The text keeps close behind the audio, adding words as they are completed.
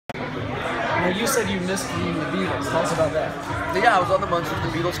Now, you said you missed meeting the Beatles. Tell us about that. Yeah, I was on the Munsters. The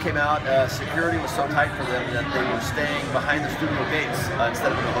Beatles came out. Security was so tight for them that they were staying behind the studio gates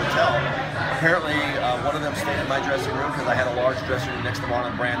instead of in the hotel. Apparently, one of them stayed in my dressing room because I had a large dressing room next to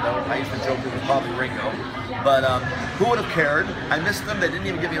Marlon Brando. I used to joke it was probably Ringo. But who would have cared? I missed them. They didn't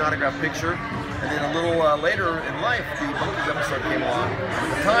even give me an autographed picture. And then a little later in life, the Monkees episode came along. At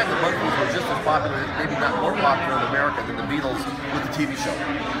the time, the Monkees were just as popular, maybe not more popular in America than the Beatles with the TV show.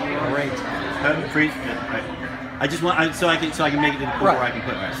 Great. I just want so I can make it to the point where I can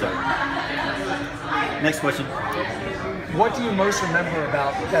put it. So next question. What do you most remember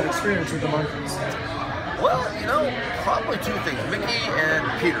about that experience with the Monkees? Well, you know, probably two things. Mickey and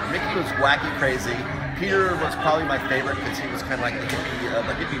Peter. Mickey was wacky crazy. Peter was probably my favorite because he was kind of like the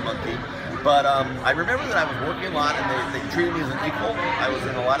hippie monkey. But I remember that I was working a lot and they treated me as an equal. I was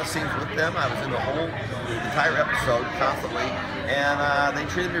in a lot of scenes with them. I was in the entire episode constantly. And they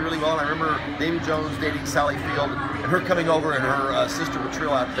treated me really well. And I remember Davy Jones dating Sally Field and her coming over in her sister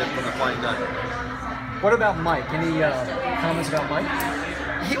Betrayal outfit from the Flying Nun. What about Mike? Any comments about Mike?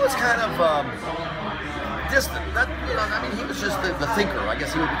 He was kind of distant. I mean, he was just the thinker. I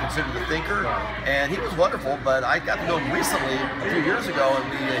guess he would be considered the thinker. And he was wonderful, but I got to know him recently, a few years ago, and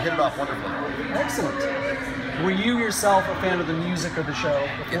we hit it off wonderfully. Excellent. Were you yourself a fan of the music of the show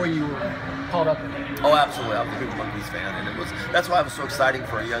before you were called up in it? Oh, absolutely. I was a huge Monkees fan, and that's why it was so exciting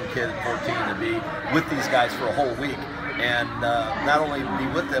for a young kid at 14 to be with these guys for a whole week. And not only be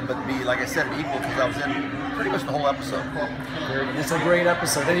with them, but be, like I said, an equal, because I was in pretty much the whole episode. It's a great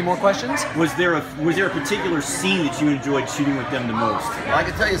episode. Any more questions? Was there a particular scene that you enjoyed shooting with them the most? Well, I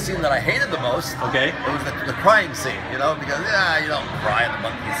can tell you a scene that I hated the most. Okay. It was the crying scene, you know, because, you don't cry on the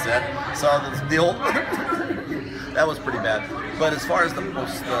Monkees set. So the old... that was pretty bad. But as far as the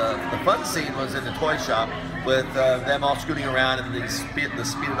fun scene was in the toy shop with them all scooting around and the speeded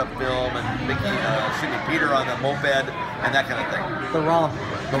up film and Peter on the moped and that kind of thing. The romp.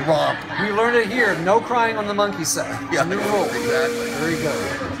 The romp. We learned it here. No crying on the Monkey set. It's a new rule. Exactly. Very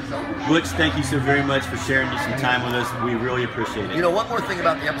good. Butch, thank you so very much for sharing just some time with us. We really appreciate it. You know, one more thing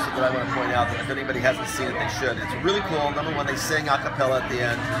about the episode that I want to point out, that if anybody hasn't seen it, they should. It's really cool. Number one, they sing a cappella at the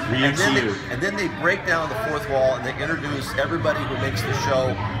end. And then they break down the fourth wall and they introduce everybody who makes the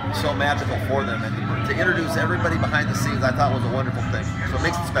show so magical for them. And to introduce everybody behind the scenes, I thought was a wonderful thing. So it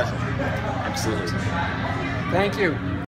makes it special. Absolutely. Thank you.